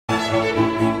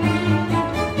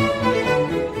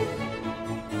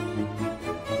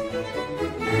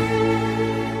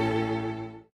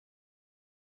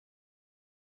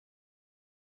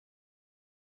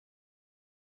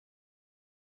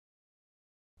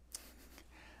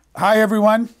Hi,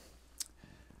 everyone.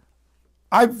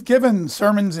 I've given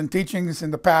sermons and teachings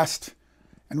in the past,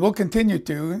 and will continue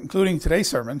to, including today's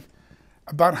sermon,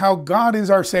 about how God is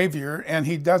our Savior, and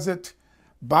He does it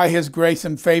by His grace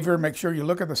and favor. Make sure you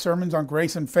look at the sermons on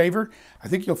grace and favor. I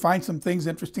think you'll find some things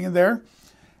interesting in there.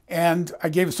 And I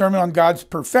gave a sermon on God's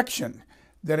perfection,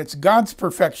 that it's God's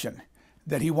perfection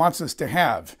that He wants us to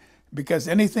have, because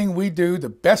anything we do, the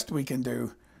best we can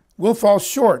do, will fall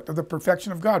short of the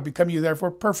perfection of God. Become you therefore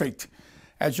perfect,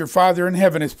 as your Father in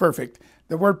heaven is perfect.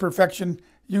 The word perfection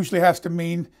usually has to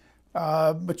mean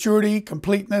maturity,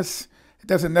 completeness. It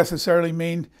doesn't necessarily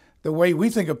mean the way we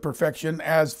think of perfection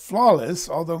as flawless,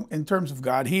 although in terms of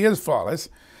God, He is flawless,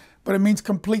 but it means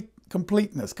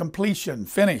completeness, completion,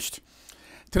 finished.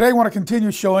 Today I want to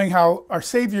continue showing how our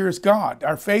Savior is God.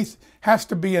 Our faith has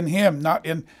to be in Him, not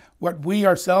in what we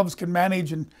ourselves can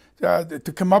manage and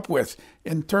to come up with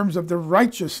in terms of the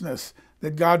righteousness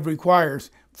that God requires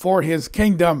for His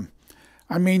kingdom.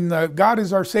 I mean, God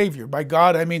is our Savior. By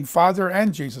God, I mean Father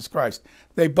and Jesus Christ.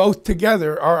 They both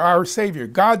together are our Savior.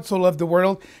 God so loved the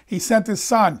world, He sent His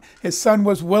Son. His Son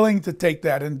was willing to take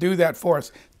that and do that for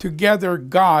us. Together,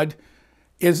 God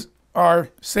is our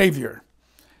Savior.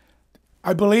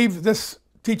 I believe this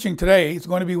teaching today is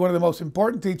going to be one of the most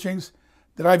important teachings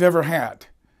that I've ever had.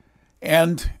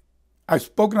 And I've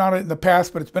spoken on it in the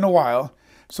past, but it's been a while.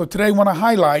 So today I want to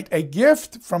highlight a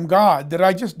gift from God that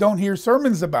I just don't hear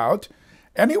sermons about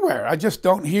anywhere. I just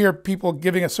don't hear people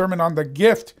giving a sermon on the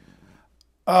gift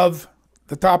of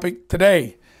the topic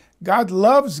today. God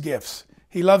loves gifts.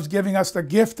 He loves giving us the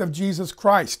gift of Jesus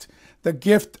Christ, the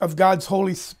gift of God's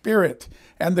Holy Spirit,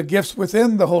 and the gifts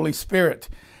within the Holy Spirit.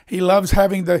 He loves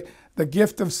having the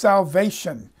gift of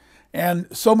salvation and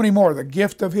so many more, the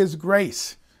gift of His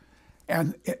grace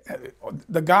and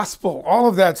the gospel. All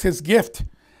of that's His gift.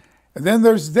 And then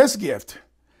there's this gift,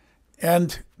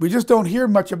 and we just don't hear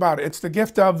much about it. It's the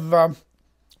gift of,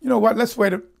 you know what, let's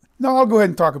wait. No, I'll go ahead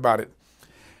and talk about it.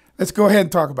 Let's go ahead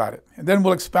and talk about it. And then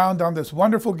we'll expound on this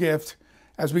wonderful gift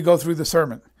as we go through the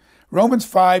sermon. Romans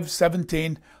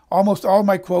 5:17, almost all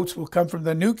my quotes will come from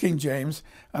the New King James,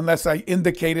 unless I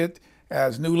indicate it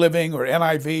as New Living or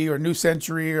NIV or New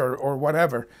Century or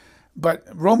whatever. But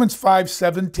Romans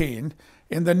 5:17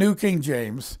 in the New King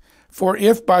James, for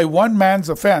if by one man's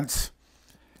offense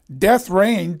death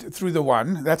reigned through the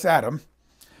one, that's Adam,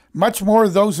 much more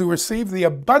those who receive the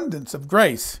abundance of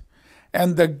grace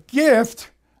and the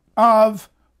gift of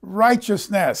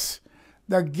righteousness.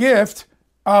 The gift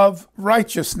of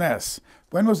righteousness.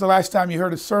 When was the last time you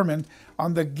heard a sermon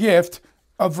on the gift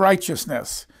of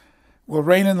righteousness? Will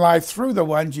reign in life through the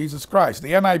one, Jesus Christ.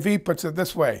 The NIV puts it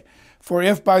this way, for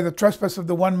if by the trespass of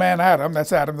the one man Adam,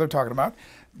 that's Adam they're talking about,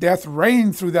 death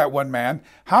reigned through that one man,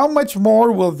 how much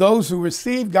more will those who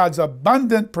receive God's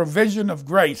abundant provision of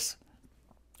grace,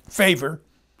 favor,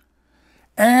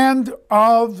 and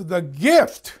of the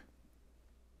gift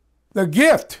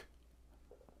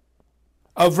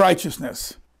of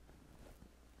righteousness.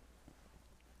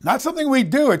 Not something we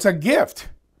do, it's a gift.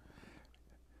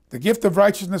 The gift of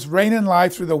righteousness reign in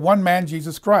life through the one man,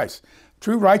 Jesus Christ.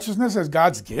 True righteousness is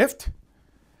God's gift.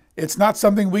 It's not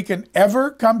something we can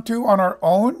ever come to on our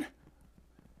own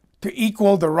to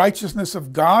equal the righteousness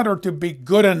of God or to be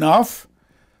good enough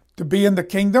to be in the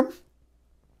kingdom.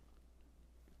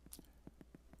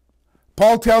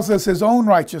 Paul tells us his own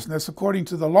righteousness according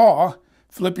to the law,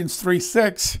 Philippians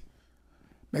 3:6.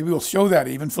 Maybe we'll show that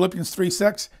even. Philippians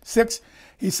 3:6.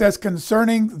 He says,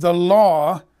 concerning the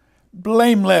law,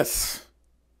 blameless.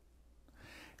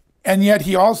 And yet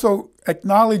he also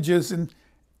acknowledges in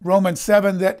Romans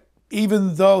 7 that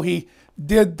even though he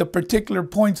did the particular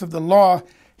points of the law,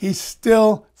 he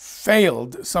still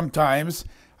failed sometimes.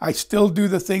 I still do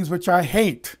the things which I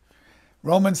hate.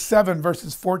 Romans 7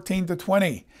 verses 14 to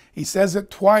 20. He says it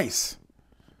twice.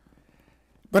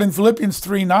 But in Philippians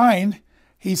 3:9,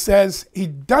 he says he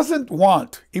doesn't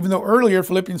want, even though earlier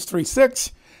Philippians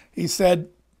 3:6, he said,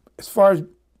 as far as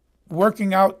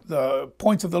working out the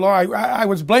points of the law, I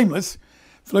was blameless.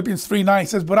 Philippians 3:9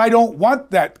 says, but I don't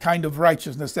want that kind of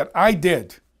righteousness that I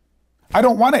did. I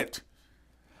don't want it.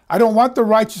 I don't want the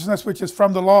righteousness which is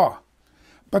from the law,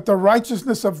 but the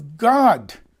righteousness of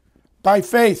God by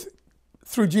faith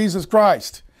through Jesus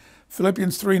Christ.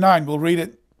 Philippians 3:9, we'll read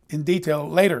it in detail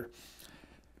later.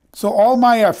 So all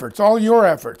my efforts, all your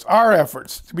efforts, our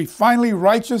efforts to be finally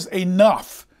righteous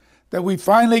enough that we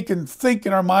finally can think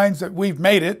in our minds that we've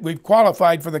made it, we've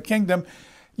qualified for the kingdom,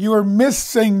 you are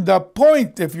missing the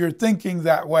point if you're thinking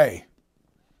that way.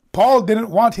 Paul didn't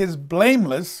want his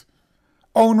blameless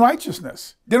own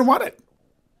righteousness. Didn't want it.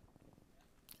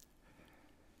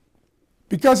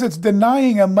 Because it's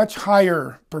denying a much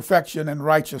higher perfection and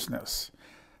righteousness,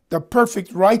 the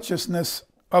perfect righteousness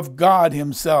of God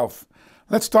himself.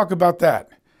 Let's talk about that.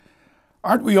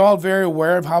 Aren't we all very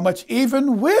aware of how much,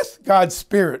 even with God's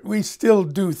Spirit, we still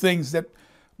do things that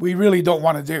we really don't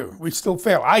want to do? We still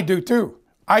fail. I do too.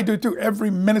 I do too.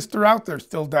 Every minister out there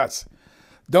still does.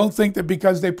 Don't think that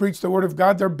because they preach the Word of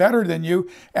God, they're better than you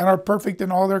and are perfect in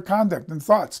all their conduct and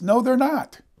thoughts. No, they're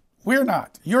not. We're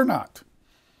not. You're not.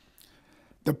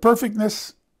 The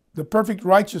perfectness, the perfect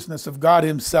righteousness of God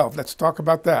himself. Let's talk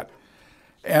about that.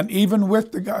 And even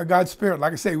with the God's Spirit,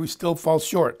 like I say, we still fall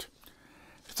short.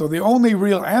 So the only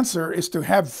real answer is to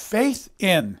have faith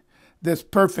in this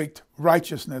perfect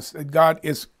righteousness that God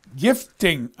is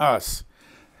gifting us.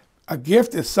 A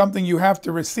gift is something you have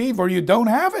to receive or you don't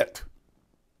have it.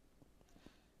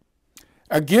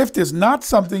 A gift is not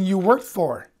something you worked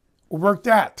for or worked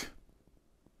at.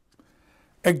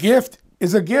 A gift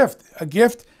is a gift. A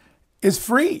gift is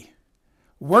free.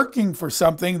 Working for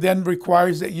something then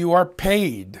requires that you are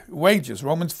paid wages.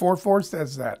 Romans 4:4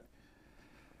 says that.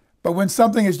 But when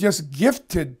something is just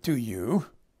gifted to you,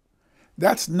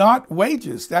 that's not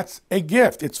wages. That's a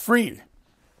gift. It's free.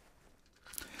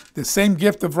 The same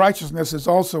gift of righteousness is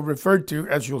also referred to,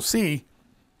 as you'll see,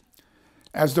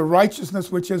 as the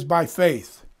righteousness which is by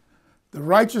faith. The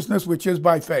righteousness which is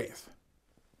by faith.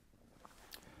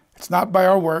 It's not by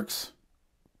our works,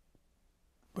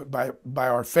 but by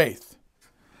our faith.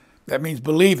 That means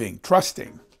believing,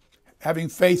 trusting, having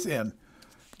faith in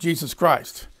Jesus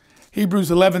Christ. Hebrews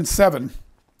 11:7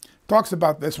 talks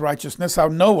about this righteousness, how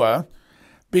Noah,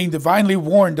 being divinely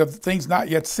warned of things not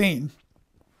yet seen,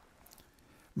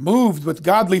 moved with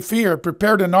godly fear,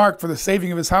 prepared an ark for the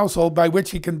saving of his household, by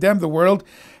which he condemned the world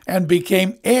and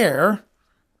became heir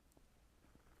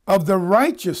of the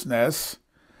righteousness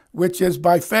which is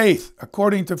by faith,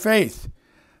 according to faith.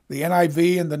 The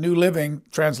NIV and the New Living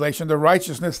Translation, the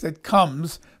righteousness that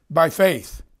comes by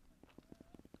faith.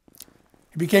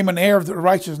 He became an heir of the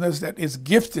righteousness that is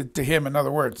gifted to him, in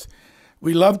other words.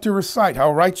 We love to recite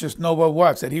how righteous Noah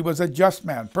was, that he was a just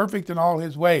man, perfect in all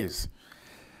his ways,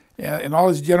 in all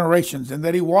his generations, and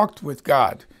that he walked with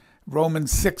God.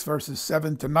 Romans 6, verses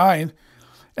 7 to 9.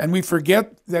 And we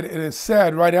forget that it is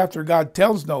said right after God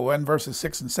tells Noah in verses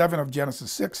 6 and 7 of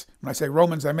Genesis 6. When I say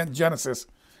Romans, I meant Genesis.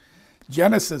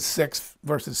 Genesis 6,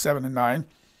 verses 7 and 9.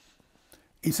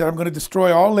 He said, I'm going to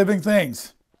destroy all living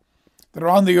things that are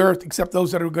on the earth except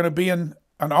those that are going to be in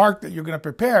an ark that you're going to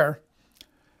prepare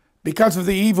because of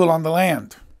the evil on the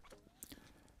land.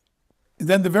 And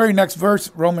then the very next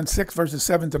verse, Romans 6, verses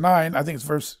 7 to 9, I think it's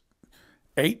verse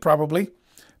 8 probably.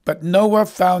 But Noah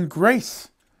found grace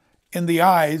in the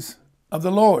eyes of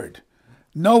the Lord.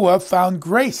 Noah found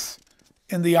grace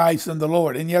in the eyes of the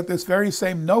Lord. And yet this very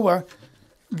same Noah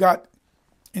got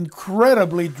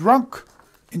incredibly drunk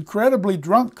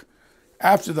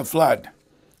after the flood.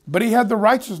 But he had the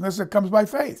righteousness that comes by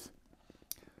faith.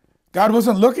 God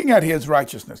wasn't looking at his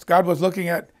righteousness. God was looking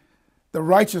at the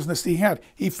righteousness he had.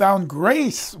 He found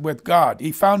grace with God.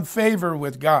 He found favor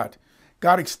with God.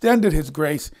 God extended his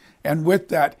grace, and with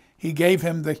that, he gave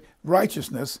him the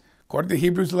righteousness, according to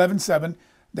Hebrews 11:7,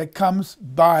 that comes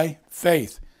by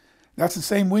faith. That's the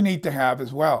same we need to have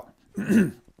as well.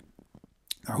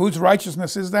 Now, whose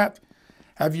righteousness is that?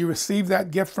 Have you received that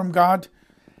gift from God?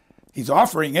 He's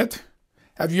offering it.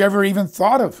 Have you ever even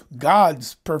thought of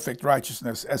God's perfect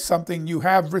righteousness as something you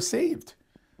have received?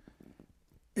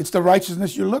 It's the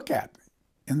righteousness you look at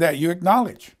and that you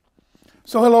acknowledge.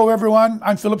 So hello, everyone.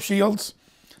 I'm Philip Shields,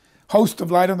 host of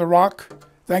Light on the Rock.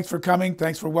 Thanks for coming.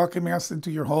 Thanks for welcoming us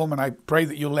into your home. And I pray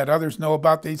that you'll let others know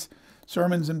about these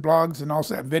sermons and blogs, and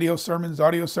also have video sermons,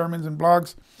 audio sermons, and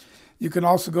blogs. You can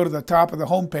also go to the top of the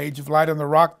homepage of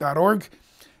lightontherock.org,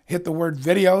 hit the word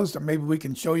videos, or maybe we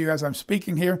can show you as I'm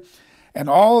speaking here, and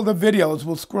all the videos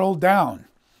will scroll down.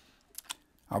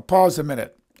 I'll pause a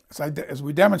minute as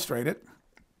we demonstrate it.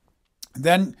 And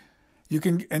then you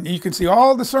can see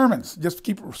all the sermons. Just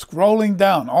keep scrolling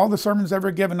down, all the sermons ever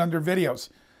given under videos.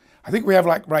 I think we have,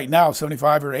 like right now,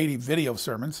 75 or 80 video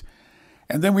sermons.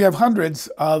 And then we have hundreds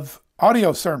of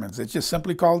audio sermons. It's just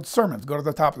simply called sermons. Go to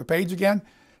the top of the page again,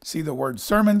 see the word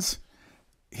sermons,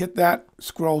 hit that,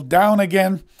 scroll down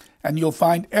again, and you'll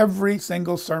find every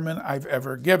single sermon I've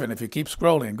ever given. If you keep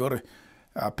scrolling, go to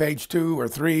page 2 or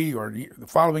 3 or the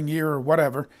following year or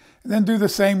whatever, and then do the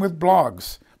same with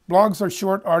blogs. Blogs are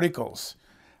short articles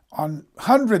on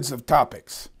hundreds of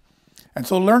topics. And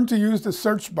so learn to use the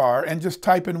search bar and just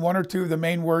type in one or two of the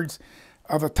main words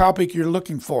of a topic you're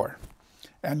looking for.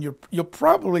 And you'll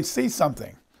probably see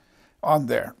something on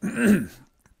there.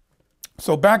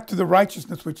 So back to the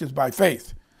righteousness which is by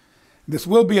faith. This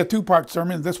will be a two-part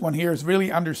sermon. This one here is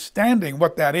really understanding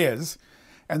what that is.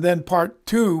 And then part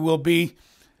 2 will be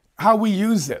how we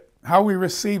use it, how we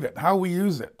receive it, how we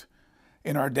use it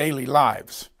in our daily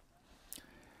lives.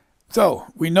 So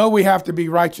we know we have to be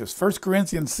righteous. 1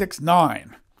 Corinthians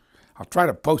 6:9. I'll try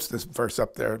to post this verse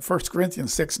up there. 1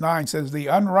 Corinthians 6:9 says, the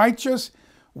unrighteous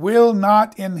will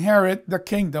not inherit the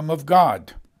kingdom of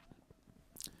God.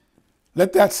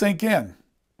 Let that sink in.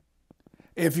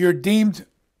 If you're deemed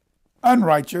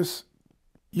unrighteous,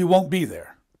 you won't be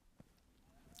there.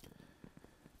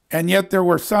 And yet there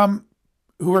were some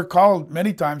who were called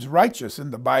many times righteous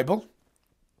in the Bible,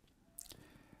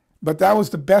 but that was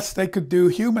the best they could do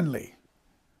humanly.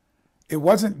 It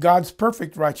wasn't God's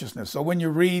perfect righteousness. So when you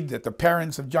read that the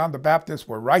parents of John the Baptist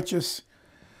were righteous,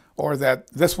 or that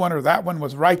this one or that one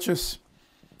was righteous,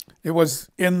 it was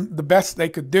in the best they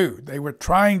could do. They were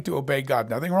trying to obey God.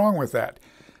 Nothing wrong with that.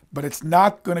 But it's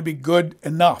not going to be good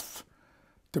enough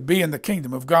to be in the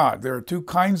kingdom of God. There are two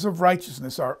kinds of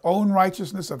righteousness. Our own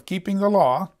righteousness of keeping the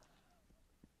law,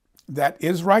 that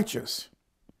is righteous.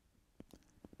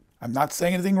 I'm not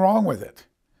saying anything wrong with it.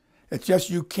 It's just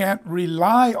you can't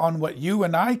rely on what you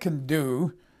and I can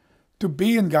do to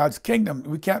be in God's kingdom.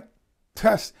 We can't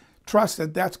trust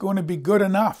that that's going to be good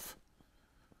enough.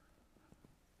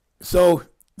 So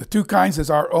the two kinds is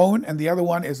our own, and the other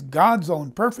one is God's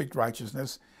own perfect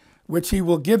righteousness, which he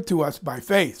will give to us by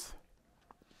faith.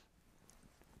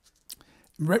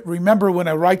 Remember when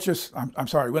a ruler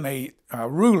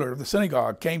of the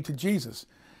synagogue came to Jesus.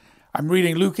 I'm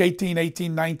reading Luke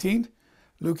 18, 19.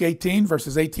 Luke 18,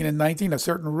 verses 18 and 19. A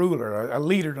certain ruler, a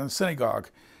leader in the synagogue,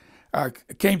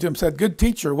 came to him and said, good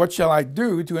teacher, what shall I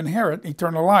do to inherit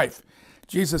eternal life?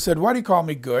 Jesus said, why do you call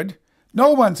me good?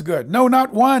 No one's good. No,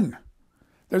 not one.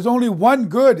 There's only one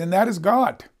good, and that is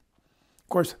God. Of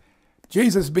course,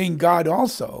 Jesus being God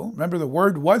also, remember the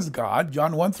Word was God,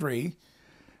 John 1:3.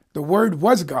 The Word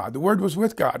was God. The Word was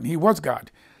with God, and he was God.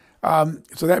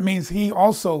 So that means he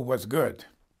also was good.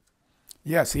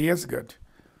 Yes, he is good.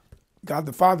 God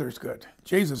the Father is good.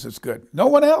 Jesus is good. No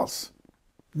one else.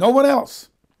 No one else.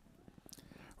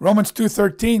 Romans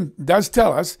 2:13 does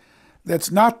tell us that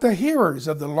it's not the hearers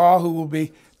of the law who will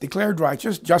be declared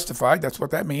righteous, justified, that's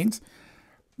what that means,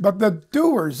 but the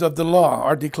doers of the law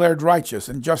are declared righteous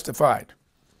and justified.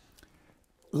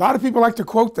 A lot of people like to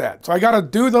quote that. So I got to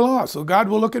do the law, so God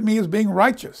will look at me as being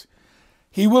righteous.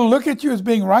 He will look at you as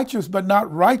being righteous, but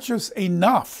not righteous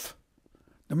enough,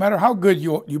 no matter how good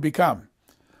you become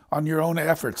on your own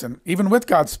efforts, and even with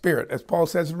God's Spirit, as Paul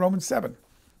says in Romans 7.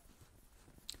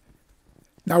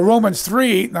 Now Romans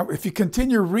 3, now if you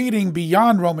continue reading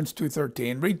beyond Romans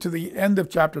 2:13, read to the end of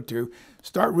chapter 2,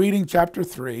 start reading chapter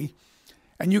 3,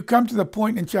 and you come to the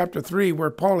point in chapter 3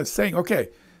 where Paul is saying, okay,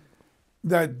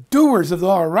 the doers of the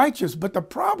law are righteous, but the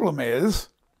problem is,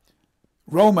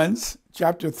 Romans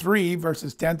chapter 3,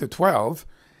 verses 10 to 12,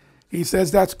 he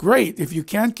says that's great if you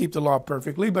can keep the law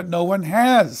perfectly, but no one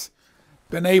has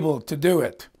been able to do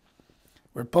it.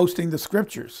 We're posting the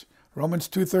scriptures. Romans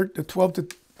 2,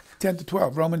 10 to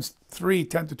 12. Romans 3,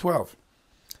 10 to 12.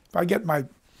 If I get my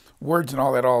words and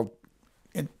all that, all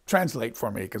translate for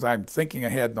me, because I'm thinking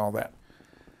ahead and all that.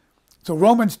 So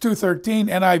Romans 2:13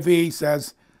 NIV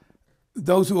says,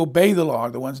 those who obey the law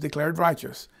are the ones declared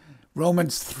righteous.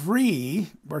 Romans 3,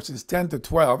 verses 10 to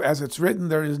 12, as it's written,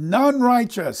 there is none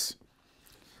righteous.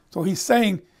 So he's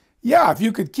saying, yeah, if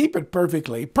you could keep it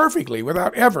perfectly,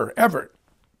 without ever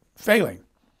failing,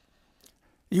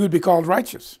 you would be called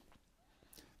righteous.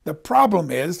 The problem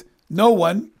is, no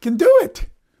one can do it.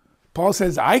 Paul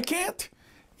says, I can't,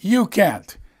 you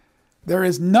can't. There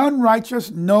is none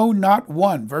righteous, no, not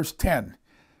one. Verse 10.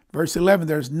 Verse 11,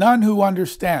 there's none who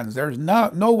understands. There's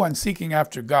no one seeking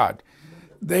after God.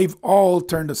 They've all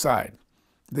turned aside.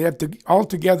 They have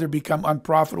altogether become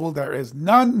unprofitable. There is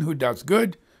none who does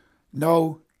good,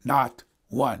 no, not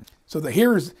one. So the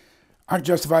hearers aren't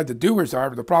justified, the doers are,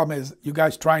 but the problem is you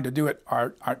guys trying to do it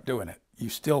aren't doing it. You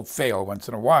still fail once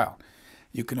in a while.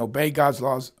 You can obey God's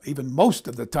laws even most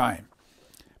of the time,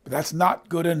 but that's not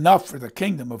good enough for the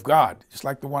kingdom of God, just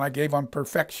like the one I gave on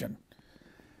perfection.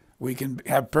 We can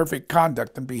have perfect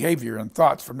conduct and behavior and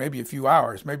thoughts for maybe a few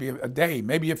hours, maybe a day,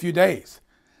 maybe a few days.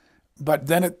 But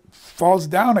then it falls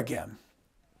down again.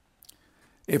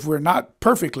 If we're not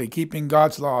perfectly keeping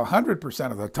God's law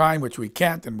 100% of the time, which we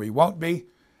can't and we won't be,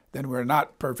 then we're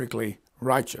not perfectly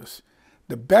righteous.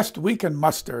 The best we can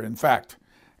muster, in fact,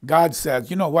 God says,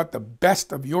 you know what, the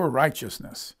best of your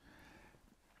righteousness,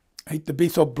 I hate to be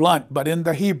so blunt, but in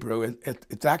the Hebrew,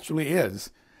 it actually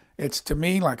is. It's to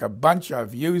me like a bunch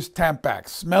of used Tampax,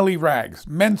 smelly rags,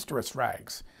 menstruous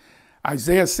rags.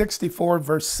 Isaiah 64,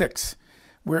 verse 6.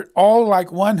 We're all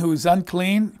like one who's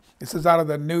unclean. This is out of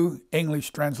the New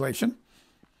English Translation.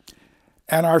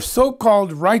 And our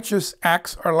so-called righteous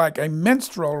acts are like a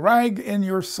minstrel rag in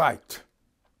your sight.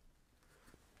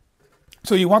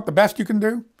 So you want the best you can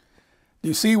do? Do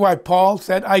you see why Paul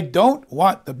said, I don't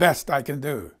want the best I can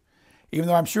do? Even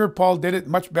though I'm sure Paul did it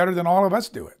much better than all of us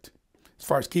do it, as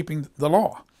far as keeping the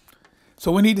law.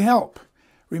 So we need help.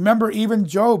 Remember, even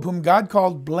Job, whom God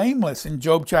called blameless in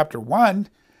Job chapter 1,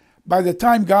 by the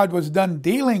time God was done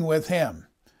dealing with him,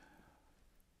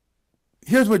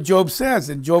 here's what Job says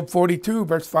in Job 42,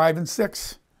 verse 5 and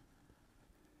 6.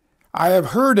 I have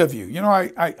heard of you. You know,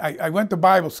 I went to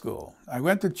Bible school. I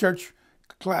went to church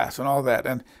class and all that.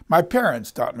 And my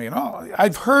parents taught me,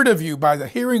 I've heard of you by the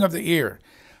hearing of the ear.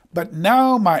 But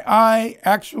now my eye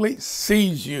actually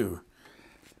sees you.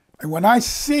 And when I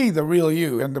see the real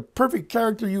you and the perfect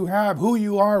character you have, who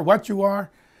you are, what you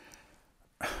are,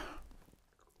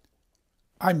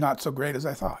 I'm not so great as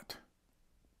I thought.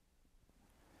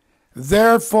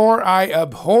 Therefore I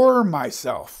abhor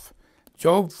myself.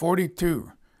 Job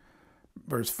 42,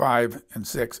 verse 5 and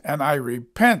 6. And I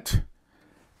repent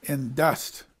in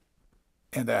dust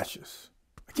and ashes.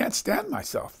 I can't stand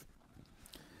myself.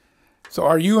 So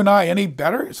are you and I any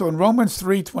better? So in Romans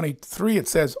 3:23 it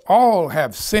says, all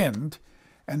have sinned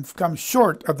and come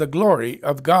short of the glory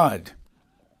of God.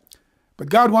 But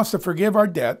God wants to forgive our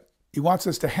debt. He wants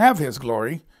us to have his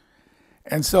glory.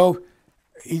 And so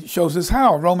he shows us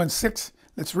how. Romans 6,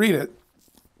 let's read it.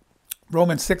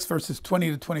 Romans 6 verses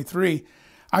 20 to 23.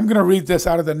 I'm going to read this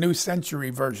out of the New Century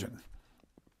Version.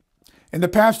 In the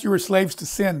past, you were slaves to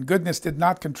sin. Goodness did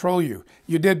not control you.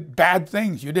 You did bad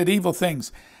things. You did evil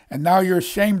things. And now you're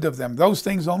ashamed of them. Those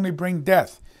things only bring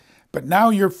death. But now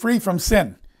you're free from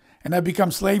sin and have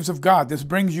become slaves of God. This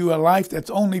brings you a life that's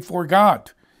only for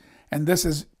God. And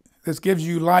this gives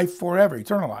you life forever,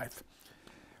 eternal life.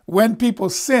 When people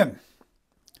sin,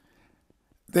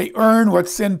 they earn what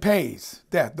sin pays,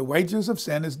 death. The wages of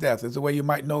sin is death. Is the way you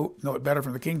might know it better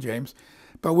from the King James.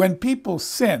 But when people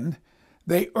sin,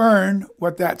 they earn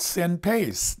what that sin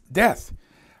pays, death.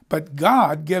 But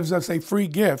God gives us a free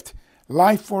gift,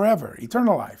 life forever,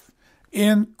 eternal life,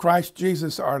 in Christ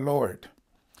Jesus our Lord.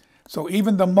 So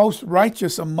even the most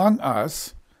righteous among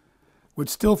us would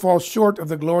still fall short of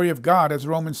the glory of God, as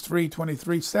Romans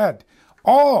 3:23 said.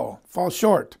 All fall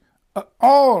short.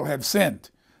 All have sinned.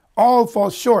 All fall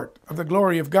short of the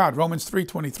glory of God, Romans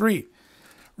 3:23.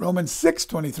 Romans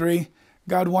 6:23,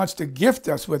 God wants to gift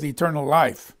us with eternal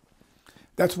life.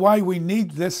 That's why we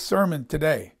need this sermon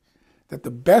today, that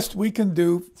the best we can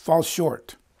do falls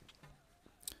short.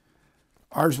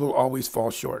 Ours will always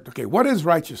fall short. Okay, what is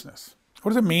righteousness?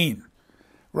 What does it mean?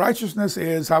 Righteousness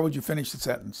is, how would you finish the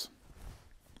sentence?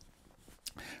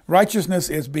 Righteousness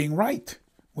is being right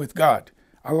with God,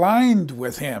 aligned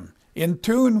with him, in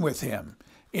tune with him,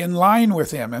 in line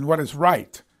with him, and what is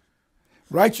right.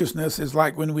 Righteousness is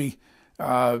like when we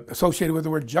associate it with the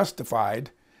word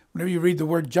justified. Whenever you read the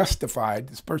word justified,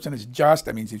 this person is just,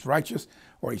 that means he's righteous,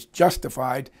 or he's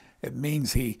justified, it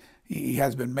means he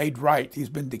has been made right. He's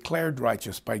been declared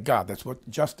righteous by God. That's what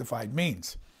justified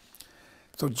means.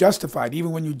 So justified,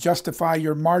 even when you justify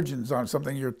your margins on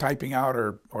something you're typing out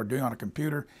or doing on a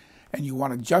computer, and you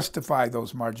want to justify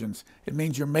those margins, it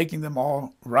means you're making them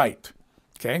all right.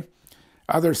 Okay?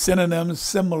 Other synonyms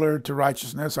similar to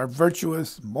righteousness are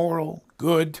virtuous, moral,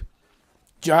 good,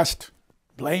 just,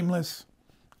 blameless,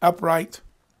 upright.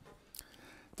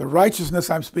 The righteousness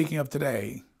I'm speaking of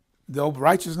today, though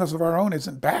righteousness of our own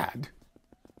isn't bad,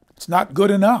 it's not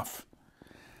good enough.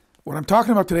 What I'm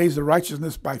talking about today is the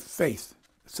righteousness by faith.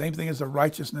 The same thing as the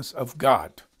righteousness of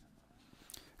God.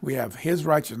 We have his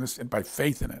righteousness and by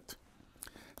faith in it.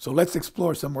 So let's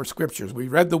explore some more scriptures. We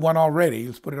read the one already.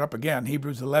 Let's put it up again.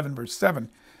 Hebrews 11, verse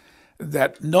 7,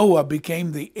 that Noah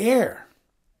became the heir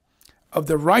of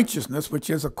the righteousness which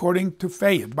is according to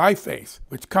faith, by faith,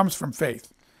 which comes from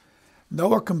faith.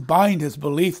 Noah combined his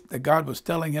belief that God was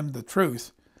telling him the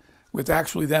truth with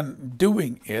actually then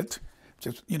doing it.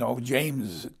 Just,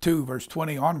 James 2, verse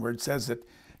 20 onward says that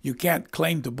you can't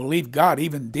claim to believe God.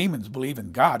 Even demons believe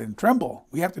in God and tremble.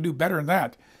 We have to do better than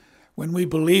that. When we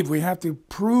believe, we have to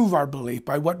prove our belief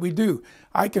by what we do.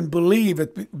 I can believe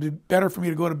it'd be better for me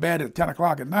to go to bed at 10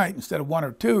 o'clock at night instead of 1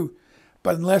 or 2,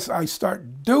 but unless I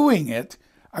start doing it,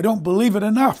 I don't believe it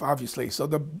enough, obviously. So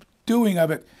the doing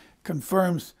of it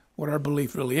confirms what our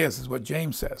belief really is what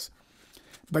James says.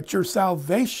 But your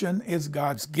salvation is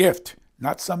God's gift,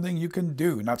 not something you can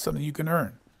do, not something you can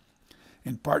earn.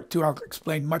 In part 2, I'll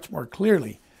explain much more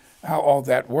clearly how all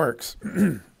that works.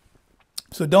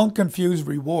 So don't confuse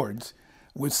rewards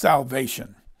with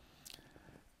salvation.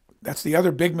 That's the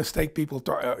other big mistake people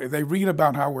they read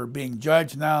about how we're being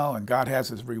judged now and God has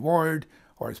his reward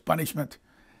or his punishment.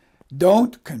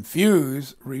 Don't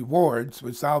confuse rewards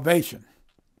with salvation.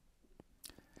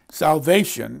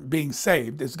 Salvation, being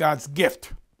saved, is God's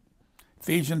gift.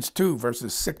 Ephesians 2,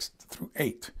 verses 6 through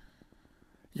 8.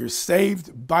 You're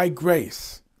saved by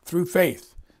grace through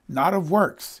faith, not of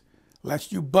works,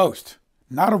 lest you boast.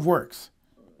 Not of works,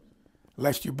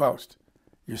 lest you boast.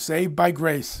 You're saved by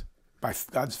grace, by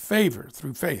God's favor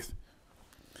through faith.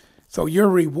 So your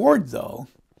reward, though,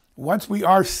 once we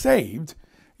are saved,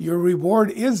 your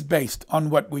reward is based on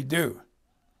what we do.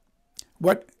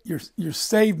 What you're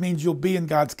saved means you'll be in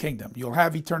God's kingdom. You'll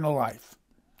have eternal life.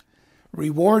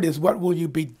 Reward is what will you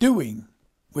be doing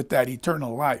with that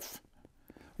eternal life?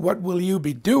 What will you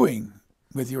be doing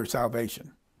with your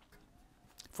salvation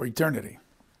for eternity?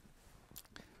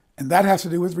 And that has to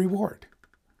do with reward.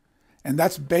 And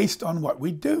that's based on what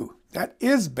we do. That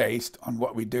is based on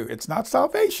what we do. It's not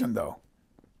salvation, though.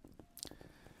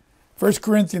 1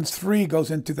 Corinthians 3 goes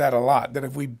into that a lot, that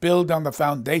if we build on the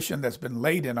foundation that's been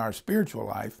laid in our spiritual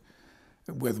life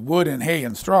with wood and hay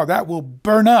and straw, that will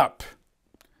burn up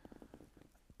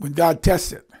when God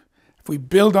tests it. If we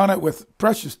build on it with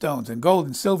precious stones and gold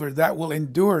and silver, that will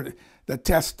endure the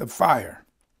test of fire.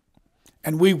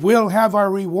 And we will have our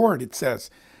reward, it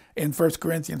says in 1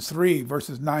 Corinthians 3,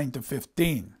 verses 9 to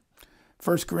 15.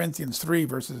 1 Corinthians 3,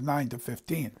 verses 9 to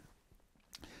 15.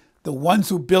 The ones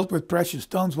who built with precious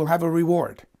stones will have a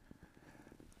reward.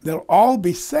 They'll all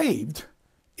be saved,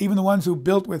 even the ones who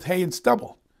built with hay and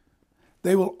stubble.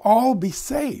 They will all be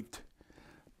saved.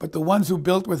 But the ones who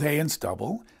built with hay and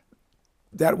stubble,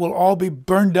 that will all be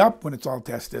burned up when it's all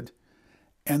tested.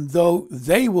 And though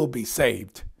they will be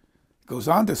saved, it goes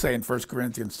on to say in 1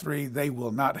 Corinthians 3, they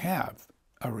will not have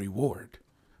a reward.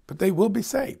 But they will be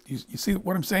saved. You see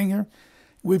what I'm saying here?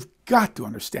 We've got to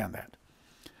understand that.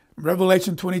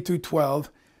 Revelation 22:12,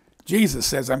 Jesus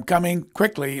says, I'm coming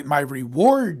quickly. My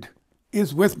reward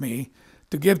is with me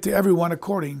to give to everyone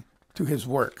according to his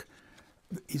work.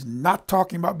 He's not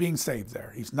talking about being saved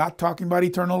there. He's not talking about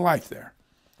eternal life there.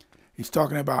 He's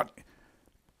talking about,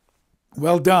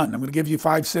 well done, I'm going to give you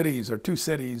 5 cities or 2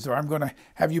 cities, or I'm going to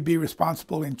have you be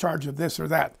responsible in charge of this or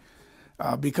that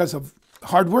because of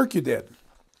hard work you did.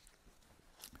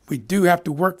 We do have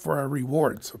to work for our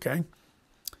rewards, okay?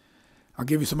 I'll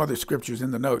give you some other scriptures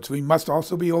in the notes. We must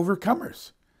also be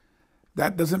overcomers.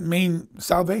 That doesn't mean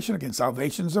salvation again.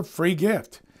 Salvation is a free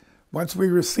gift. Once we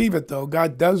receive it, though,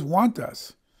 God does want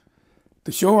us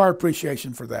to show our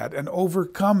appreciation for that and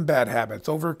overcome bad habits,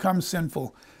 overcome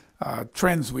sinful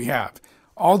trends we have.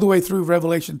 All the way through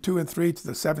Revelation 2 and 3 to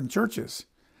the 7 churches,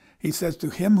 he says,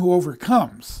 to him who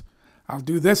overcomes, I'll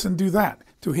do this and do that.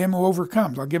 To him who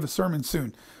overcomes. I'll give a sermon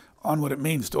soon on what it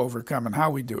means to overcome and how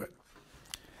we do it.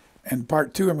 And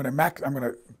part 2, I'm going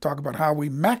to talk about how we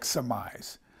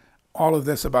maximize all of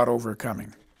this about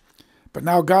overcoming. But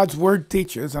now God's word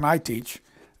teaches, and I teach,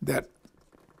 that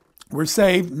we're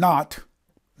saved not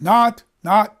by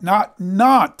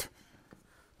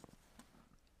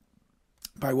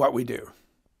what we do,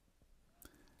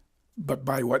 but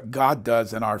by what God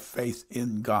does in our faith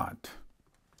in God.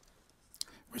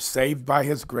 We're saved by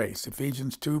his grace.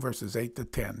 Ephesians 2, verses 8 to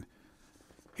 10.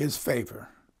 His favor.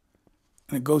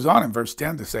 And it goes on in verse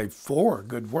 10 to say, for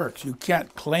good works. You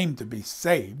can't claim to be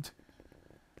saved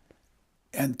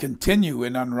and continue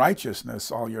in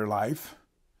unrighteousness all your life,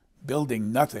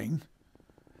 building nothing,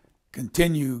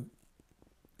 continue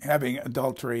having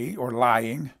adultery or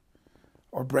lying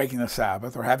or breaking the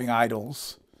Sabbath or having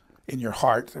idols in your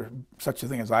heart. There's such a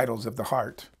thing as idols of the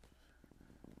heart.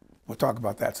 We'll talk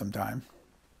about that sometime.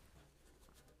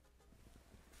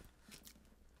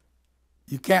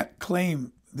 You can't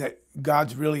claim that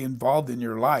God's really involved in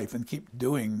your life and keep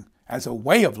doing as a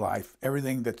way of life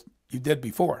everything that you did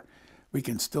before. We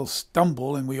can still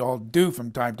stumble, and we all do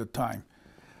from time to time.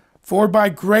 For by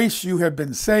grace you have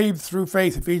been saved through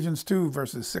faith. Ephesians 2,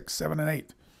 verses 6, 7, and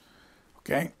 8.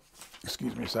 Okay?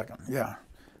 Excuse me a second. Yeah.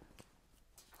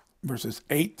 Verses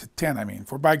 8 to 10, I mean.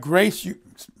 For by grace you...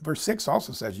 Verse 6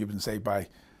 also says you've been saved by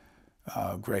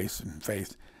grace and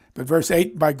faith. But verse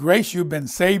 8, by grace you've been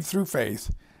saved through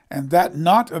faith, and that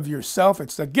not of yourself.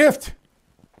 It's a gift.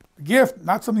 A gift,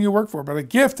 not something you work for, but a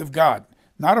gift of God.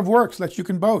 Not of works, lest you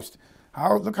can boast.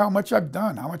 Look how much I've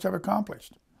done, how much I've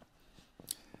accomplished.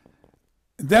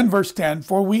 Then verse 10,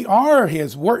 for we are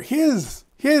his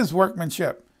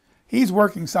workmanship. He's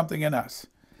working something in us.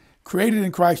 Created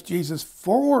in Christ Jesus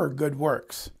for good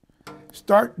works.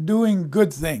 Start doing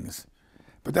good things.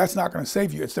 But that's not going to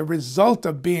save you. It's the result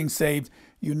of being saved.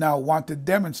 You now want to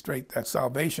demonstrate that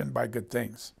salvation by good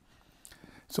things.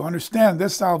 So understand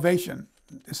this salvation,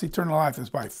 this eternal life is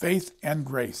by faith and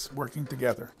grace working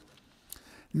together.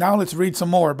 Now let's read some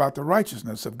more about the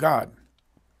righteousness of God.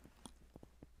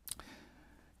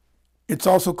 It's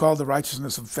also called the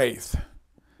righteousness of faith.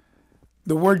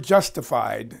 The word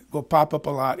justified will pop up a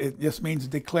lot. It just means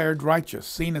declared righteous,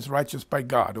 seen as righteous by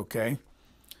God, okay?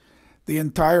 The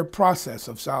entire process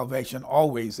of salvation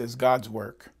always is God's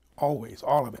work. Always,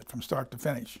 all of it, from start to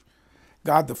finish.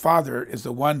 God the Father is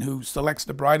the one who selects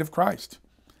the bride of Christ.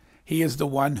 He is the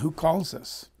one who calls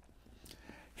us.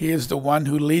 He is the one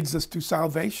who leads us to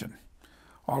salvation.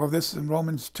 All of this in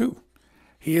Romans 2.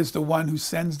 He is the one who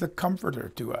sends the Comforter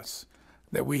to us,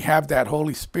 that we have that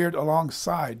Holy Spirit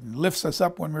alongside and lifts us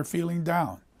up when we're feeling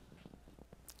down.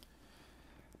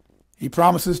 He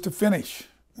promises to finish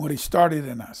what he started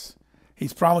in us.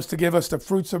 He's promised to give us the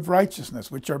fruits of righteousness,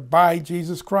 which are by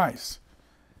Jesus Christ.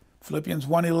 Philippians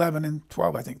 1:11 and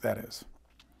 12, I think that is.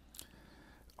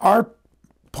 Our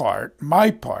part,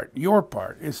 my part, your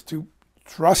part, is to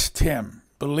trust him,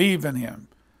 believe in him,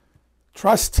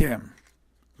 trust him,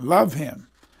 love him.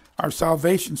 Our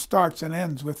salvation starts and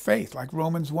ends with faith, like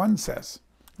Romans 1 says.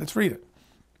 Let's read it.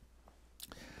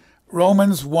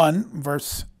 Romans 1,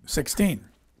 verse 16.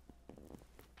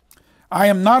 I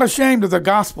am not ashamed of the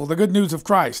gospel, the good news of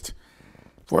Christ,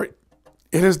 for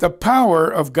it is the power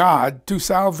of God to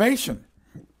salvation.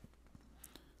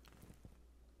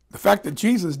 The fact that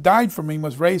Jesus died for me and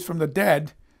was raised from the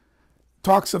dead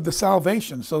talks of the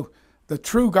salvation. So the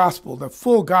true gospel, the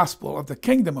full gospel of the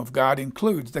kingdom of God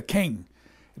includes the king.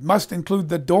 It must include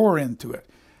the door into it.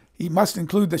 He must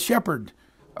include the shepherd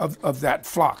of that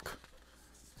flock.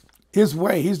 His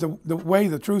way, he's the way,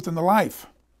 the truth, and the life.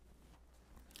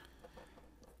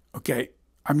 Okay,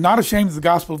 I'm not ashamed of the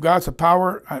gospel of God. It's the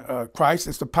power, Christ.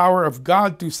 It's the power of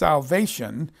God to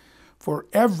salvation for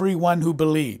everyone who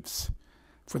believes.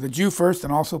 For the Jew first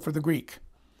and also for the Greek.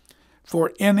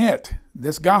 For in it,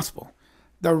 this gospel,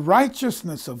 the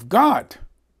righteousness of God,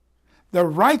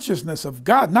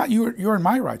 not your and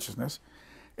my righteousness,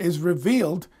 is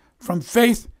revealed from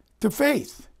faith to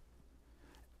faith.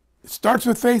 It starts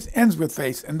with faith, ends with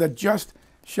faith, and the just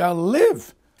shall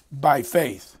live by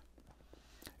faith.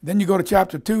 Then you go to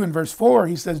chapter 2 and verse 4,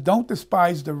 he says, don't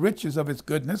despise the riches of his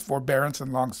goodness, forbearance,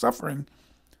 and long-suffering.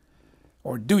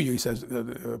 Or do you, he says,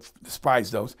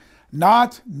 despise those,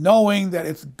 not knowing that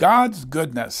it's God's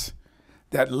goodness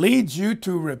that leads you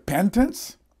to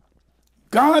repentance?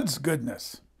 God's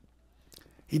goodness.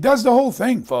 He does the whole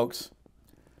thing, folks.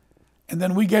 And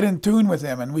then we get in tune with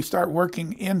him and we start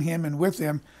working in him and with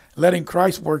him, letting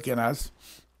Christ work in us.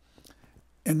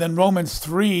 And then Romans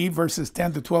 3, verses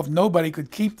 10 to 12, nobody could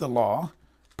keep the law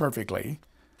perfectly.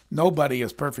 Nobody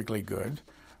is perfectly good.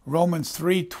 Romans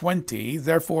 3:20,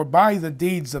 therefore by the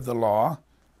deeds of the law,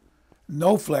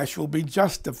 no flesh will be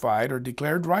justified or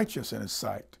declared righteous in his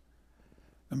sight.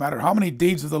 No matter how many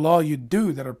deeds of the law you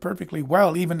do that are perfectly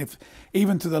well, even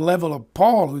to the level of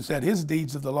Paul, who said his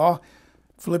deeds of the law,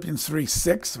 Philippians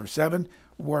 3:6 or 7,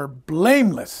 were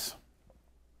blameless.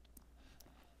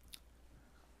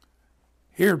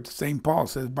 Here, St. Paul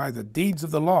says, by the deeds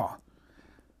of the law,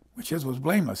 which his was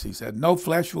blameless, he said, no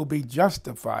flesh will be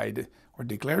justified or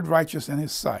declared righteous in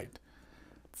his sight.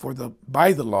 For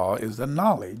by the law is the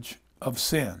knowledge of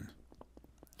sin.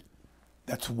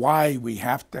 That's why we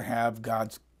have to have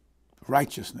God's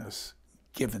righteousness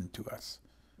given to us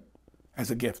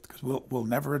as a gift, because we'll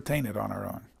never attain it on our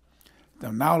own.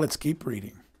 Now let's keep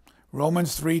reading.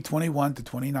 Romans 3:21 to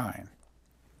 29.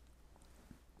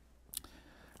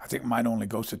 I think mine only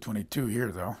goes to 22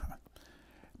 here, though.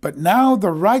 But now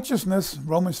the righteousness,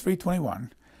 Romans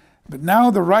 3:21, but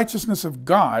now the righteousness of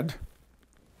God,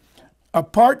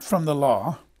 apart from the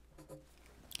law,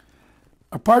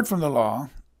 the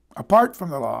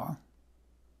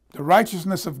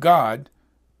righteousness of God,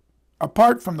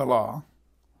 apart from the law,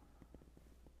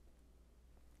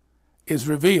 is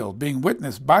revealed, being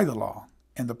witnessed by the law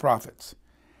and the prophets,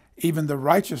 even the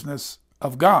righteousness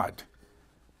of God,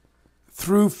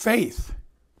 through faith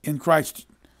in Christ,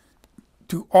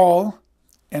 to all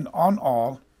and on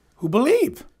all who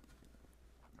believe.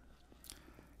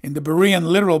 In the Berean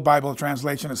literal Bible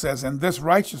translation, it says, and this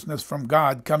righteousness from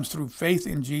God comes through faith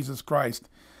in Jesus Christ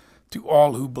to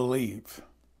all who believe.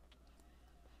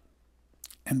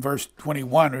 And verse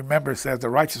 21, remember, it says the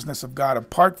righteousness of God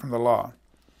apart from the law.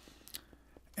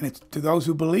 And it's to those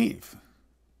who believe.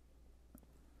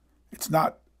 It's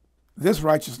not, this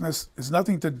righteousness has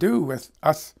nothing to do with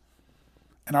us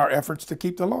and our efforts to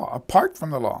keep the law, apart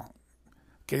from the law.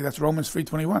 Okay, that's Romans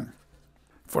 3:21.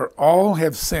 For all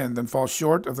have sinned and fall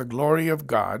short of the glory of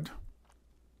God,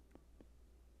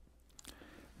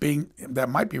 that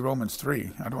might be Romans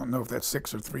 3. I don't know if that's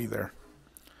 6 or 3 there.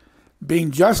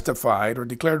 Being justified or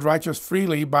declared righteous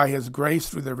freely by his grace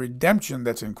through the redemption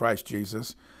that's in Christ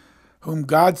Jesus, whom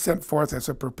God sent forth as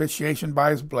a propitiation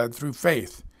by his blood through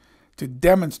faith to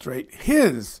demonstrate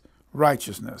his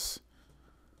righteousness.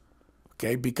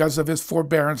 Okay, because of his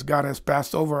forbearance, God has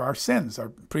passed over our sins, our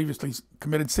previously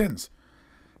committed sins.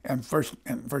 And First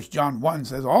John 1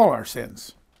 says all our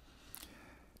sins.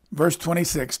 Verse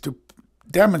 26, to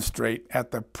demonstrate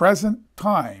at the present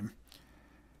time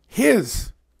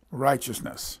his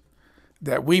righteousness,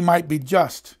 that we might be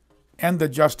just and the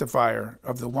justifier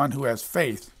of the one who has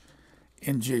faith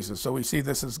in Jesus. So we see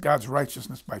this as God's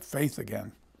righteousness by faith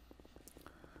again.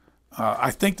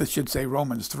 I think this should say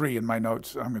Romans 3 in my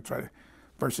notes. I'm going to try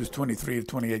verses 23 to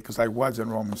 28 because I was in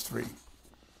Romans 3.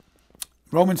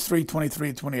 Romans 3, 23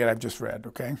 to 28 I've just read,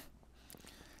 okay?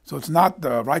 So it's not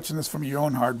the righteousness from your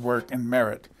own hard work and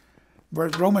merit.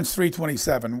 Romans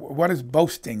 3:27, what is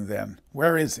boasting then?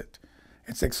 Where is it?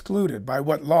 It's excluded. By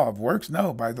what law? Of works?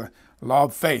 No, by the law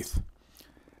of faith.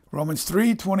 Romans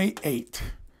 3:28.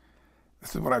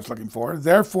 This is what I was looking for.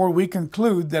 Therefore we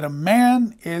conclude that a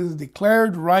man is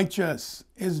declared righteous,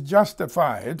 is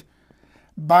justified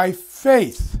by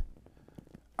faith,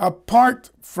 apart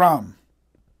from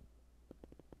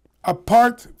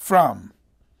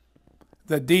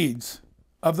the deeds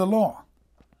of the law.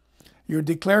 You're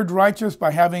declared righteous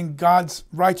by having God's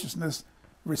righteousness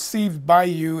received by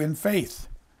you in faith,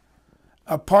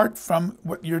 apart from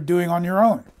what you're doing on your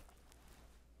own.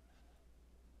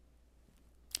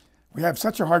 We have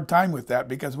such a hard time with that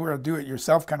because we're a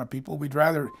do-it-yourself kind of people. We'd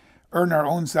rather earn our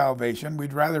own salvation.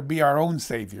 We'd rather be our own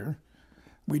Savior.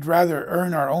 We'd rather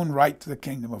earn our own right to the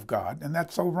kingdom of God. And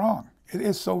that's so wrong. It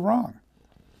is so wrong.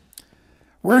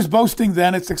 Where's boasting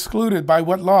then? It's excluded. By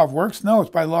what law? Of works? No, it's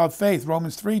by law of faith.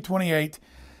 Romans 3:28.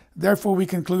 Therefore we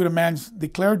conclude a man's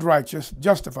declared righteous,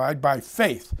 justified by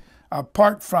faith,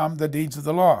 apart from the deeds of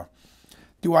the law.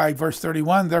 Do I, verse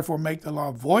 31, therefore make the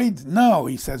law void? No,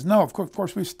 he says, no. Of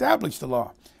course we established the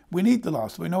law. We need the law,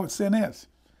 so we know what sin is.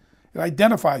 It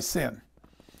identifies sin.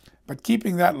 But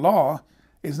keeping that law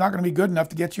is not going to be good enough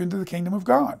to get you into the kingdom of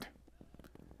God.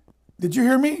 Did you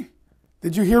hear me?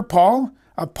 Did you hear Paul?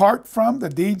 Apart from the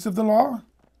deeds of the law?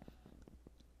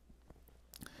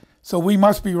 So we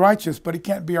must be righteous, but it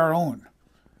can't be our own.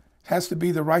 It has to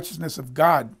be the righteousness of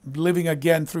God living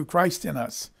again through Christ in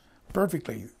us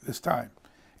perfectly this time.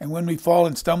 And when we fall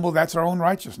and stumble, that's our own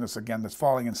righteousness again that's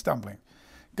falling and stumbling.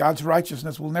 God's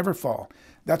righteousness will never fall.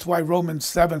 That's why Romans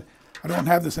 7, I don't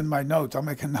have this in my notes. I'll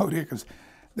make a note here because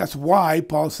that's why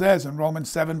Paul says in Romans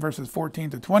 7 verses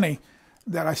 14 to 20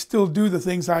 that I still do the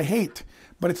things I hate.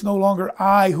 But it's no longer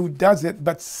I who does it,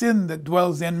 but sin that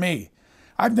dwells in me.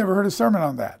 I've never heard a sermon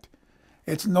on that.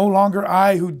 It's no longer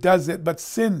I who does it, but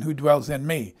sin who dwells in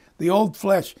me. The old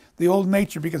flesh, the old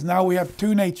nature, because now we have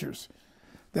two natures.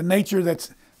 The nature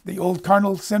that's the old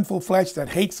carnal, sinful flesh that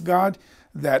hates God,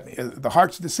 that the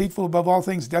heart's deceitful above all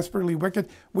things, desperately wicked.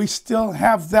 We still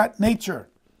have that nature.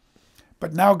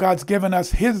 But now God's given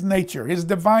us his nature, his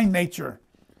divine nature,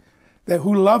 that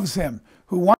who loves him,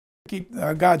 who wants to keep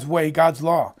God's way, God's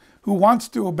law, who wants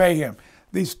to obey him.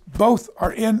 These both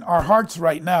are in our hearts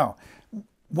right now.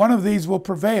 One of these will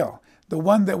prevail. The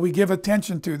one that we give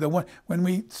attention to, the one when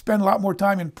we spend a lot more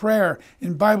time in prayer,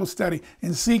 in Bible study,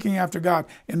 in seeking after God,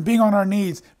 in being on our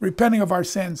knees, repenting of our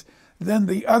sins, then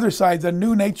the other side, the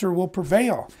new nature, will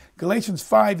prevail. Galatians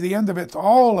 5, the end of it's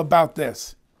all about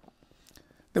this.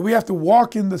 That we have to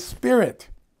walk in the Spirit.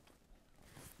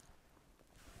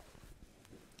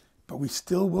 But we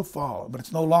still will fall. But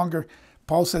it's no longer,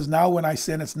 Paul says, now when I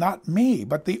sin, it's not me,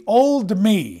 but the old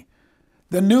me.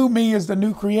 The new me is the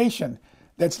new creation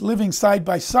that's living side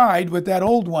by side with that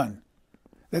old one.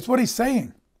 That's what he's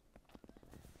saying.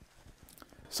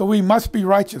 So we must be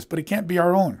righteous, but it can't be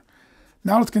our own.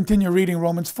 Now let's continue reading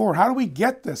Romans 4. How do we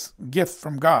get this gift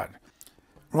from God?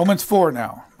 Romans 4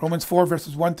 now. Romans 4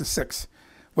 verses 1 to 6.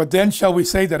 What then shall we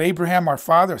say that Abraham our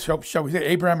father, shall we say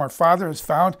Abraham our father is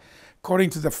found according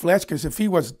to the flesh? Because if he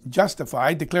was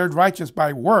justified, declared righteous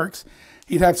by works,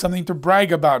 he'd have something to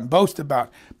brag about and boast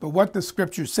about. But what does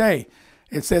Scripture say?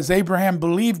 It says Abraham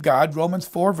believed God, Romans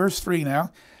 4 verse 3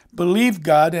 now, believed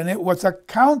God and it was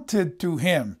accounted to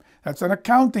him. That's an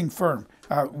accounting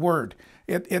word.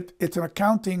 It's an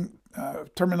accounting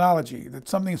terminology that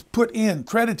something is put in,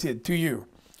 credited to you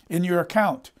in your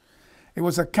account. It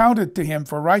was accounted to him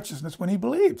for righteousness when he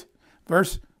believed.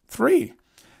 Verse 3.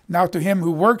 Now to him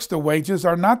who works the wages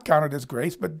are not counted as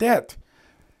grace, but debt.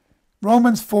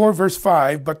 Romans 4 verse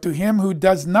 5. But to him who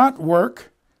does not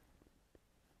work,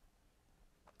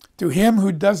 To him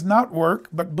who does not work,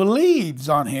 but believes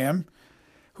on him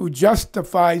who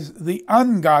justifies the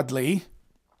ungodly,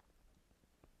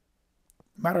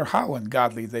 no matter how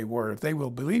ungodly they were, if they will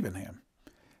believe in him.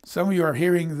 Some of you are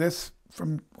hearing this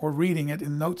from or reading it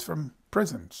in notes from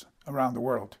prisons around the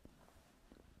world.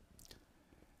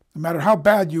 No matter how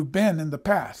bad you've been in the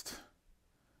past,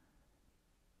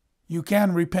 you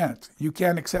can repent. You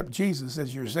can accept Jesus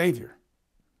as your Savior.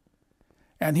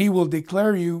 And he will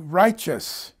declare you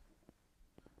righteous,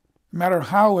 no matter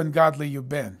how ungodly you've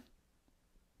been.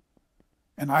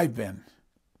 And I've been.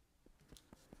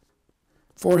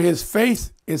 For his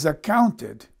faith is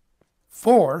accounted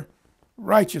for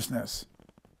righteousness.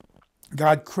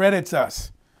 God credits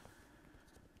us.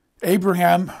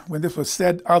 Abraham, when this was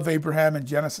said of Abraham in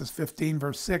Genesis 15,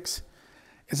 verse 6,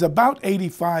 is about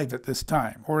 85 at this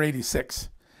time, or 86.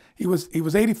 He was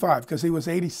 85 because he was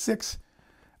 86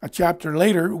 a chapter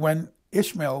later when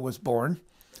Ishmael was born.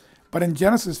 But in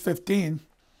Genesis 15,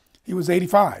 he was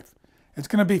 85. It's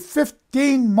going to be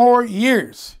 15 more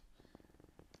years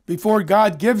before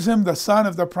God gives him the son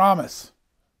of the promise.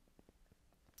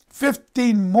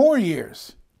 15 more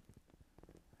years.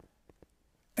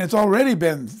 And it's already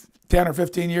been 10 or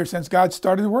 15 years since God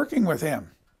started working with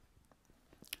him.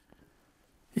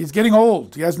 He's getting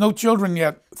old. He has no children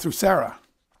yet through Sarah.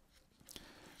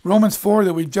 Romans 4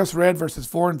 that we've just read, verses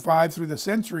 4 and 5 through the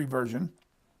Century Version.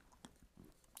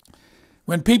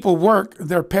 When people work,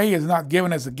 their pay is not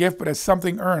given as a gift, but as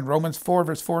something earned. Romans 4,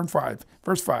 verse 4 and 5.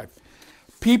 Verse 5.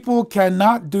 People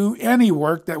cannot do any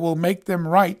work that will make them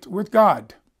right with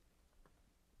God.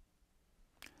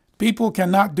 People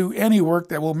cannot do any work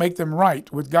that will make them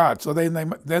right with God. So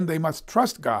then they must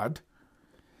trust God,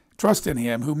 trust in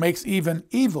him who makes even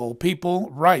evil people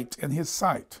right in his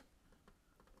sight.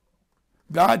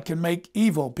 God can make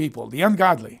evil people, the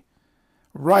ungodly,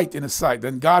 right in his sight.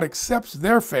 Then God accepts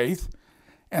their faith,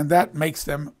 and that makes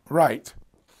them right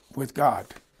with God.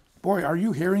 Boy, are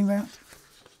you hearing that?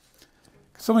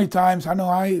 So many times, I know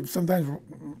I've sometimes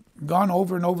gone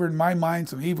over and over in my mind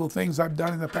some evil things I've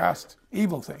done in the past.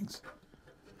 Evil things.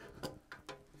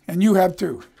 And you have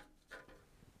too.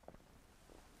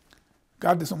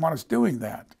 God doesn't want us doing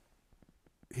that.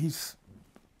 He's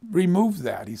removed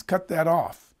that. He's cut that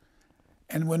off.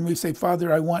 And when we say,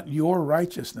 Father, I want your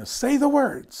righteousness, say the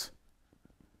words.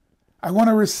 I want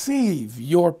to receive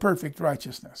your perfect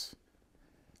righteousness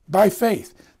by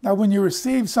faith. Now, when you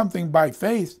receive something by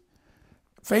faith,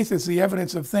 faith is the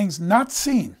evidence of things not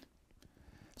seen.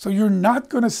 So you're not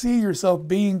going to see yourself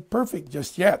being perfect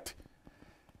just yet.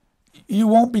 You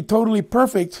won't be totally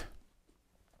perfect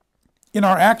in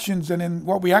our actions and in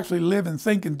what we actually live and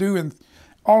think and do and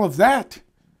all of that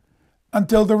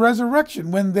until the resurrection,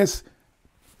 when this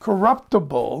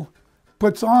corruptible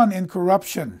puts on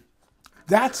incorruption.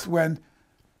 That's when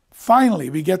finally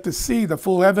we get to see the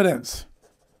full evidence.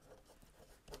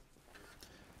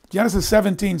 Genesis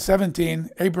 17:17,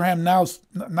 Abraham now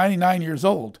 99 years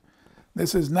old.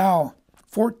 This is now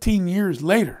 14 years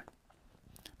later.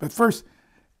 But first,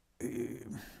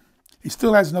 he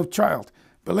still has no child.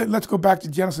 But let's go back to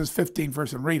Genesis 15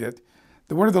 first and read it.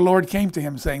 The word of the Lord came to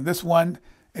him, saying, this one,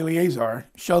 Eleazar,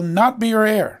 shall not be your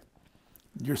heir.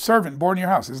 Your servant born in your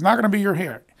house is not going to be your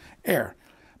heir,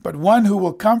 but one who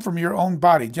will come from your own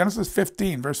body. Genesis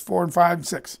 15, verse 4 and 5 and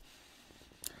 6.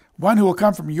 One who will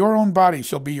come from your own body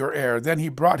shall be your heir. Then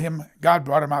God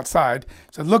brought him outside,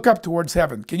 said, look up towards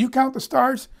heaven. Can you count the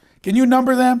stars? Can you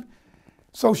number them?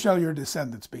 So shall your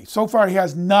descendants be. So far he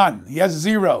has none. He has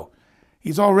 0.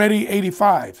 He's already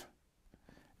 85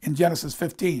 in Genesis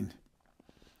 15.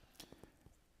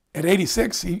 At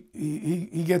 86,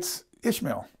 he gets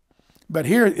Ishmael. But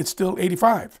here it's still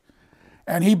 85.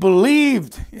 And he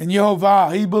believed in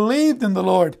Jehovah. He believed in the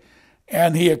Lord.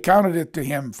 And he accounted it to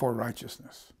him for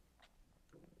righteousness.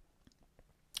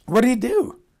 What did he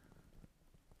do?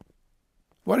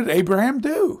 What did Abraham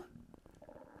do?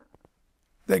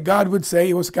 That God would say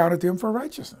it was counted to him for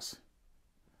righteousness.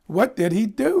 What did he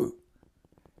do?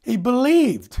 He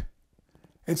believed.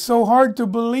 It's so hard to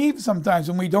believe sometimes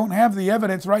when we don't have the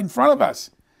evidence right in front of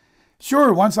us.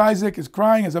 Sure, once Isaac is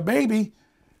crying as a baby,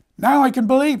 now I can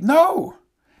believe. No,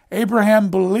 Abraham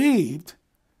believed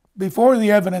before the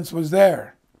evidence was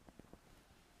there.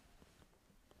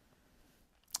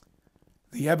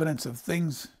 The evidence of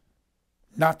things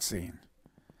not seen.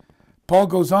 Paul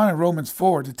goes on in Romans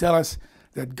 4 to tell us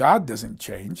that God doesn't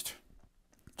change.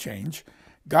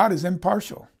 God is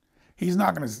impartial. He's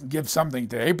not going to give something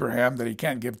to Abraham that he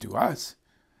can't give to us.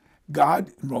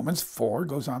 God, in Romans 4,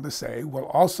 goes on to say, will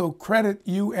also credit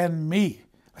you and me.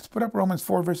 Let's put up Romans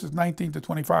 4, verses 19 to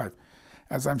 25,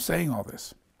 as I'm saying all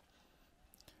this.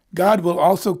 God will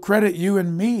also credit you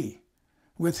and me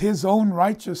with his own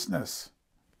righteousness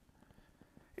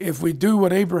if we do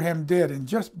what Abraham did and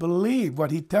just believe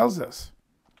what he tells us,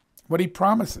 what he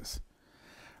promises.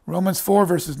 Romans 4,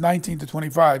 verses 19 to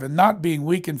 25, and not being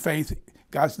weak in faith,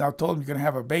 God's now told him you're going to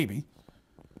have a baby.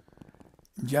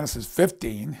 In Genesis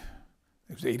 15,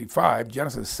 he was 85.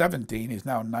 Genesis 17, he's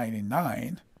now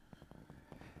 99.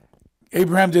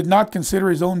 Abraham did not consider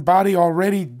his own body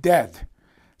already dead,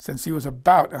 since he was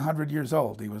about 100 years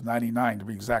old. He was 99 to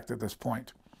be exact at this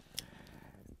point,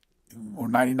 or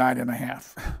 99 and a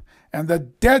half. And the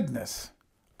deadness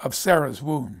of Sarah's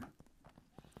womb.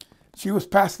 She was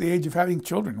past the age of having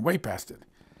children, way past it.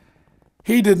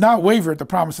 He did not waver at the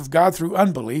promise of God through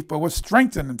unbelief, but was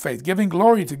strengthened in faith, giving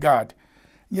glory to God.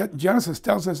 Yet Genesis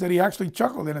tells us that he actually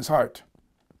chuckled in his heart.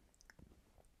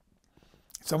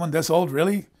 Someone this old,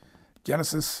 really?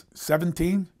 Genesis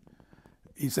 17,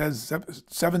 he says,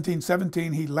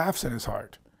 17:17, he laughs in his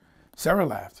heart. Sarah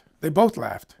laughed. They both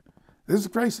laughed. This is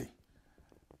crazy.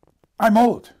 I'm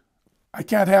old. I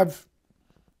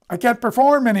can't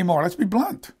perform anymore. Let's be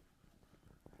blunt.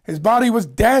 His body was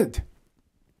dead.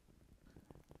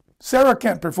 Sarah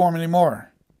can't perform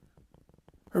anymore.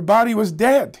 Her body was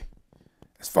dead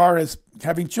as far as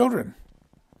having children.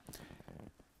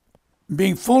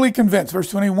 Being fully convinced,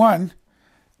 verse 21,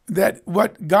 that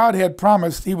what God had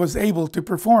promised he was able to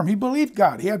perform. He believed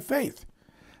God. He had faith.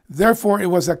 Therefore, it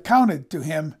was accounted to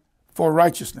him for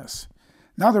righteousness.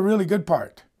 Now the really good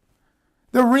part.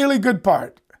 The really good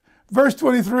part. Verse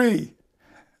 23.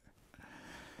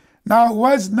 Now it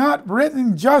was not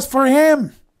written just for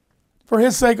him, for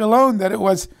his sake alone, that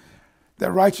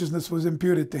righteousness was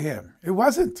imputed to him. It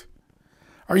wasn't.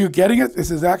 Are you getting it?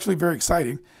 This is actually very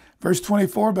exciting. Verse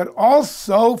 24, but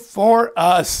also for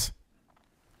us.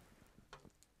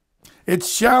 It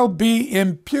shall be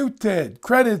imputed,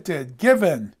 credited,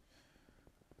 given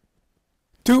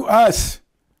to us.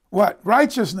 What?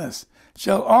 Righteousness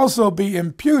shall also be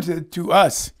imputed to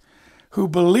us who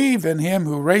believe in him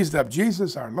who raised up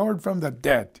Jesus, our Lord, from the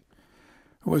dead,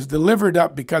 who was delivered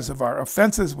up because of our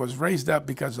offenses, was raised up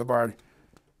because of our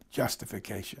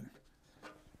justification.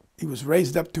 He was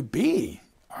raised up to be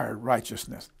our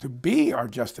righteousness, to be our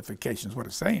justification is what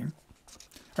it's saying.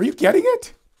 Are you getting it?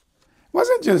 It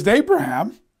wasn't just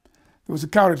Abraham who was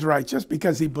accounted righteous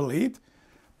because he believed.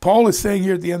 Paul is saying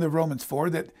here at the end of Romans 4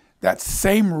 that that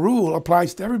same rule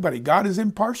applies to everybody. God is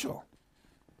impartial.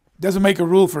 It doesn't make a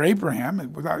rule for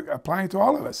Abraham without applying to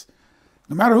all of us.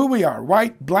 No matter who we are,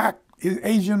 white, black,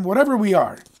 Asian, whatever we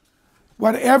are,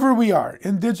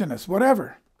 indigenous,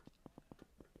 whatever.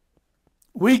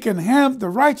 We can have the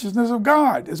righteousness of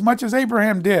God as much as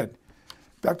Abraham did.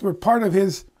 In fact, we're part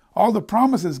of all the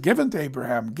promises given to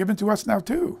Abraham, given to us now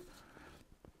too.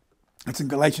 It's in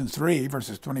Galatians 3,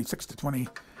 verses 26 to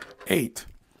 28.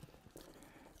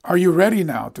 Are you ready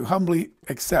now to humbly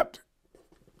accept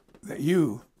that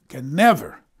you can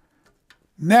never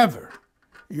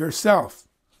yourself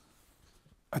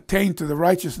attain to the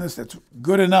righteousness that's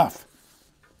good enough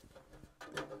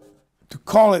to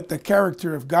call it the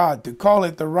character of God, to call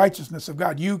it the righteousness of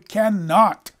God? You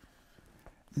cannot.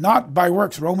 Not by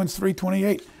works. Romans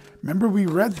 3:28. Remember we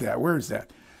read that. Where is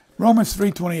that? Romans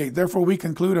 3:28. Therefore we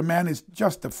conclude a man is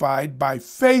justified by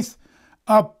faith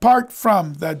apart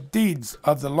from the deeds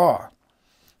of the law.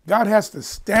 God has to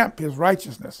stamp his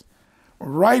righteousness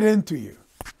right into you,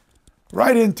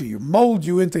 mold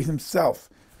you into himself,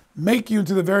 make you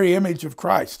into the very image of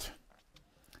Christ,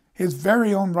 his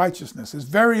very own righteousness, his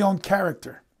very own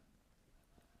character.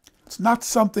 It's not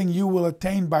something you will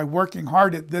attain by working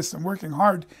hard at this and working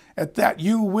hard at that.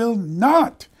 You will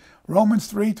not.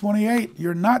 Romans 3:28,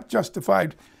 you're not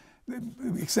justified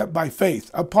except by faith,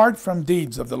 apart from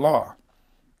deeds of the law.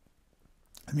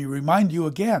 Let me remind you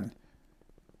again.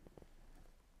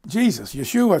 Jesus,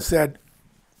 Yeshua said,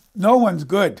 no one's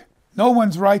good, no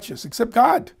one's righteous except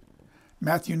God.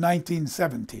 Matthew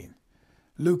 19:17,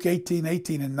 Luke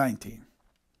 18:18 and 19.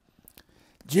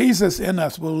 Jesus in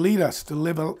us will lead us to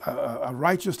live a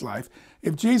righteous life.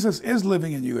 If Jesus is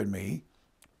living in you and me,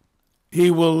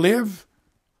 he will live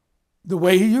the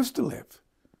way he used to live,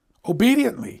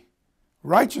 obediently,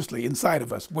 righteously inside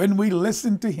of us. When we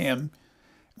listen to him,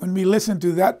 when we listen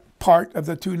to that part of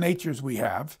the two natures we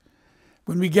have,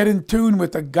 when we get in tune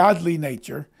with the godly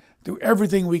nature, do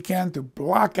everything we can to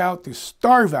block out, to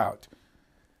starve out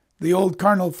the old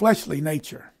carnal fleshly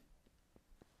nature.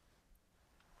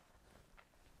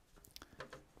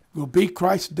 It will be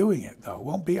Christ doing it, though. It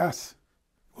won't be us.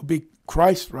 It will be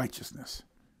Christ's righteousness.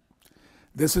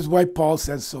 This is why Paul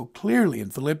says so clearly in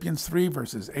Philippians 3,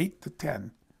 verses 8 to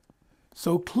 10,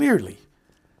 so clearly,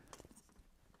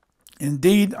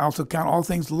 Indeed, I also count all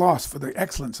things lost for the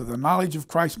excellence of the knowledge of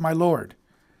Christ my Lord,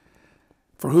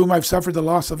 for whom I've suffered the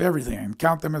loss of everything, and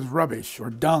count them as rubbish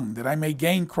or dung, that I may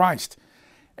gain Christ.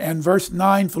 And verse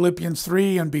 9, Philippians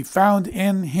 3, and be found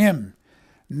in him,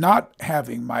 not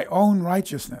having my own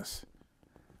righteousness,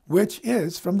 which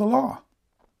is from the law.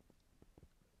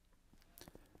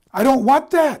 I don't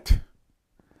want that.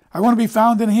 I want to be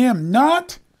found in him,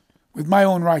 not with my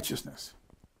own righteousness.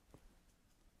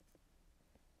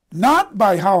 Not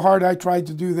by how hard I tried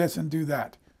to do this and do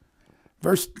that.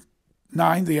 Verse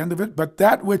 9, the end of it, but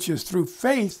that which is through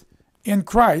faith in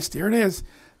Christ, here it is,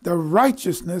 the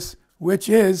righteousness which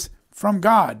is from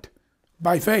God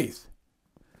by faith.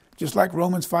 Just like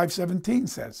Romans 5:17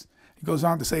 says. He goes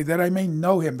on to say, that I may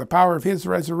know him, the power of his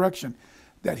resurrection,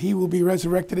 that he will be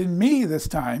resurrected in me this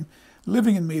time,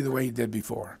 living in me the way he did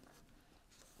before.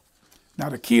 Now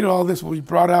the key to all this will be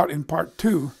brought out in part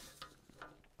 2.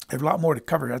 I have a lot more to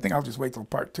cover. I think I'll just wait till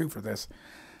part 2 for this.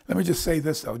 Let me just say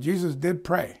this though. Jesus did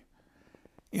pray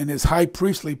in his high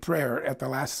priestly prayer at the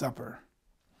Last Supper.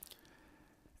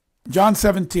 John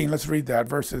 17, let's read that,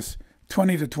 verses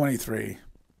 20 to 23.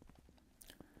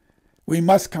 We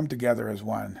must come together as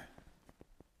one.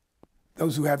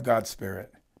 Those who have God's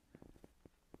Spirit.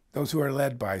 Those who are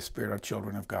led by Spirit are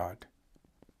children of God.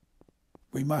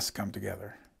 We must come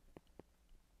together.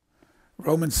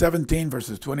 Romans 17,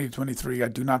 verses 20 to 23, I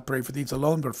do not pray for these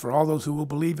alone, but for all those who will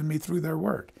believe in me through their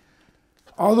word.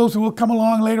 All those who will come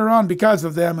along later on because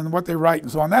of them and what they write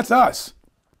and so on. That's us.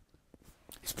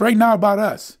 He's praying now about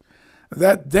us.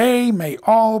 That they may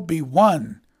all be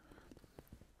one,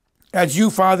 as you,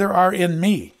 Father, are in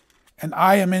me, and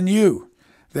I am in you.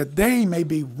 That they may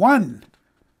be one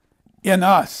in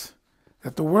us,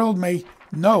 that the world may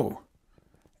know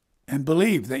and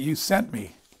believe that you sent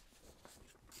me.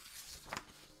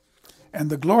 And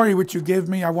the glory which you give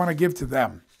me, I want to give to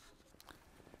them.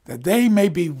 That they may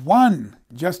be one,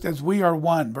 just as we are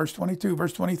one. Verse 22,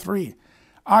 verse 23.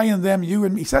 I and them, you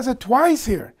and me. He says it twice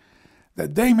here.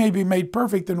 That they may be made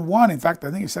perfect in one. In fact,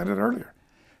 I think he said it earlier.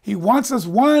 He wants us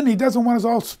one. He doesn't want us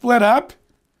all split up.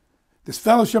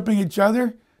 Disfellowshipping each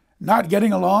other. Not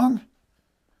getting along.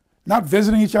 Not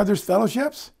visiting each other's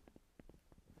fellowships.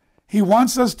 He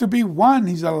wants us to be one.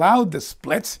 He's allowed the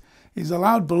splits. He's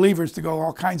allowed believers to go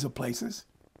all kinds of places.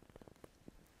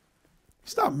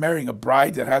 He's not marrying a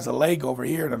bride that has a leg over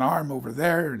here and an arm over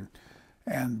there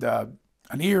and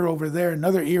an ear over there,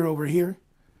 another ear over here.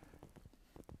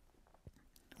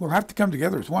 We'll have to come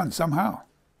together as one somehow.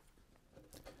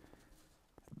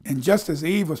 And just as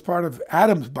Eve was part of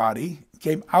Adam's body,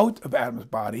 came out of Adam's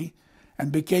body,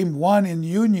 and became one in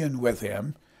union with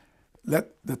him,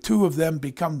 let the two of them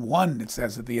become one, it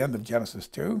says at the end of Genesis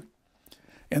 2.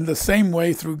 In the same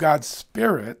way, through God's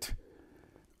Spirit,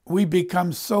 we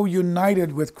become so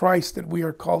united with Christ that we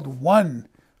are called one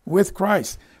with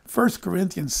Christ. 1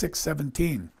 Corinthians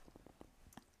 6:17.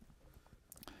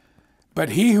 But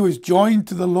he who is joined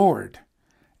to the Lord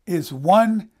is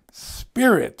one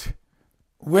spirit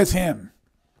with him.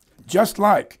 Just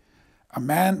like a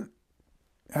man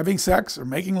having sex or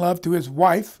making love to his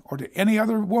wife or to any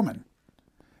other woman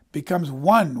becomes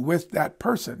one with that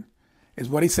person, is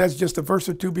what he says just a verse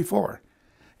or two before.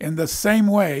 In the same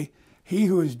way, he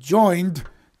who is joined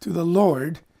to the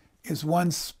Lord is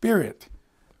one spirit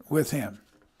with him.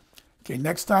 Okay,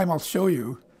 next time I'll show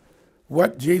you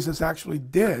what Jesus actually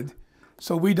did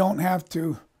so we don't have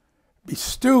to be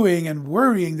stewing and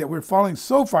worrying that we're falling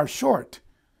so far short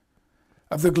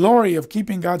of the glory of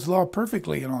keeping God's law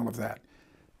perfectly and all of that.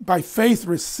 By faith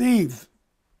receive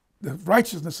the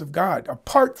righteousness of God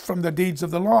apart from the deeds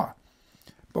of the law.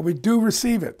 But we do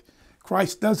receive it.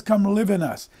 Christ does come live in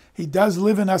us. He does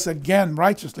live in us again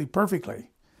righteously,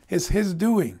 perfectly. It's his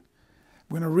doing.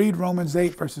 We're going to read Romans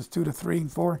 8, verses 2 to 3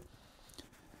 and 4.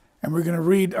 And we're going to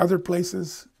read other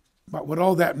places about what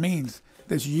all that means.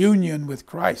 This union with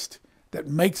Christ that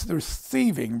makes the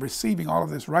receiving all of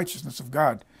this righteousness of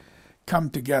God come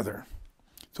together.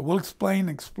 So we'll explain and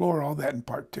explore all that in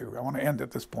part 2. I want to end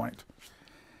at this point.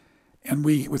 And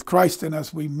with Christ in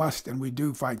us, we must and we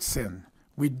do fight sin.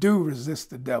 We do resist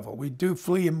the devil. We do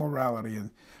flee immorality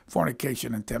and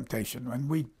fornication and temptation. And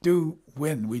we do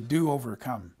win. We do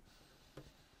overcome.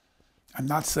 I'm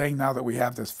not saying now that we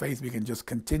have this faith we can just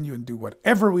continue and do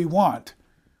whatever we want.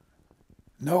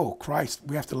 No, Christ,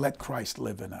 we have to let Christ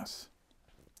live in us.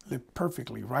 Live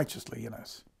perfectly, righteously in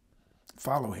us.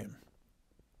 Follow him.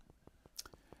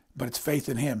 But it's faith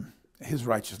in him, his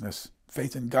righteousness,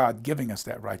 faith in God giving us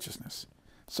that righteousness.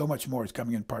 So much more is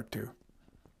coming in part 2.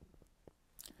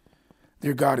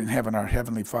 Dear God in heaven, our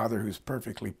heavenly Father, who is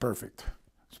perfectly perfect,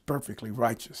 who is perfectly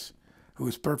righteous, who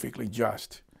is perfectly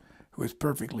just, who is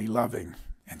perfectly loving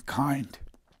and kind,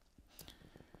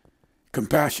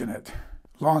 compassionate,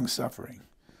 long-suffering,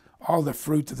 all the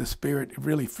fruit of the Spirit,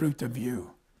 really fruit of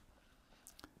you.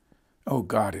 Oh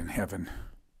God in heaven,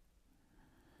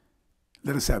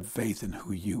 let us have faith in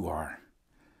who you are.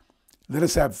 Let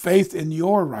us have faith in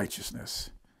your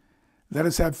righteousness. Let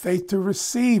us have faith to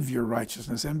receive your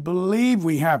righteousness and believe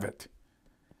we have it.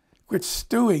 Quit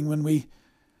stewing when we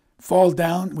fall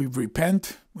down. We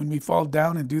repent when we fall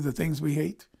down and do the things we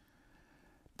hate.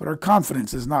 But our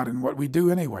confidence is not in what we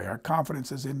do anyway. Our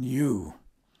confidence is in you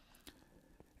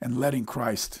and letting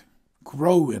Christ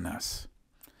grow in us.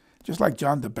 Just like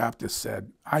John the Baptist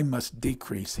said, I must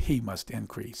decrease, he must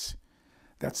increase.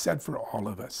 That's said for all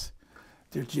of us.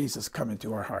 Dear Jesus, come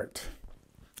into our heart.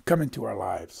 Come into our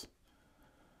lives.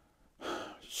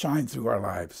 Shine through our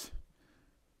lives.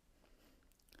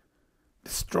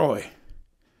 Destroy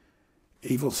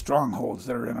evil strongholds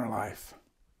that are in our life.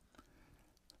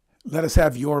 Let us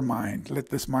have your mind. Let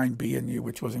this mind be in you,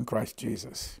 which was in Christ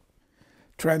Jesus.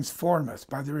 Transform us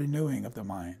by the renewing of the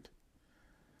mind.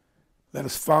 Let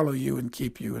us follow you and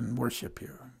keep you and worship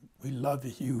you. We love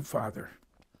you, Father.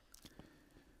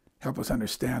 Help us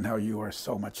understand how you are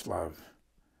so much love.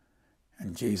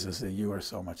 And Jesus, that you are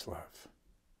so much love.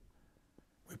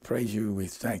 We praise you. We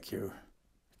thank you.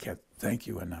 Can't thank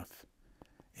you enough.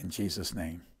 In Jesus'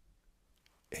 name,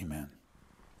 amen.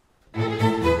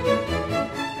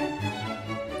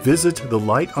 Visit the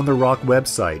Light on the Rock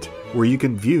website, where you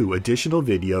can view additional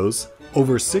videos,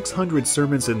 over 600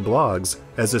 sermons and blogs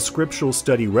as a scriptural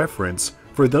study reference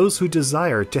for those who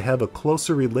desire to have a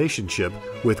closer relationship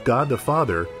with God the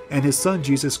Father and His Son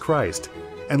Jesus Christ,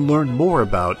 and learn more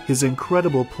about His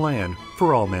incredible plan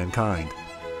for all mankind.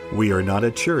 We are not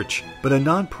a church, but a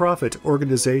non-profit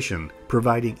organization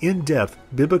providing in-depth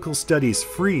biblical studies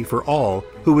free for all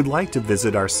who would like to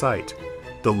visit our site.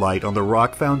 The Light on the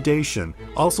Rock Foundation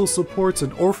also supports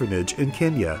an orphanage in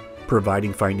Kenya,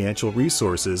 providing financial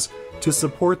resources to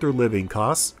support their living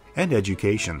costs and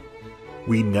education.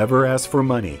 We never ask for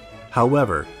money.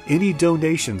 However, any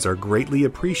donations are greatly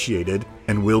appreciated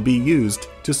and will be used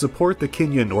to support the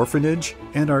Kenyan orphanage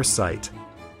and our site.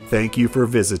 Thank you for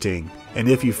visiting, and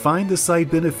if you find the site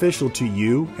beneficial to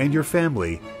you and your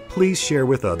family, please share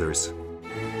with others.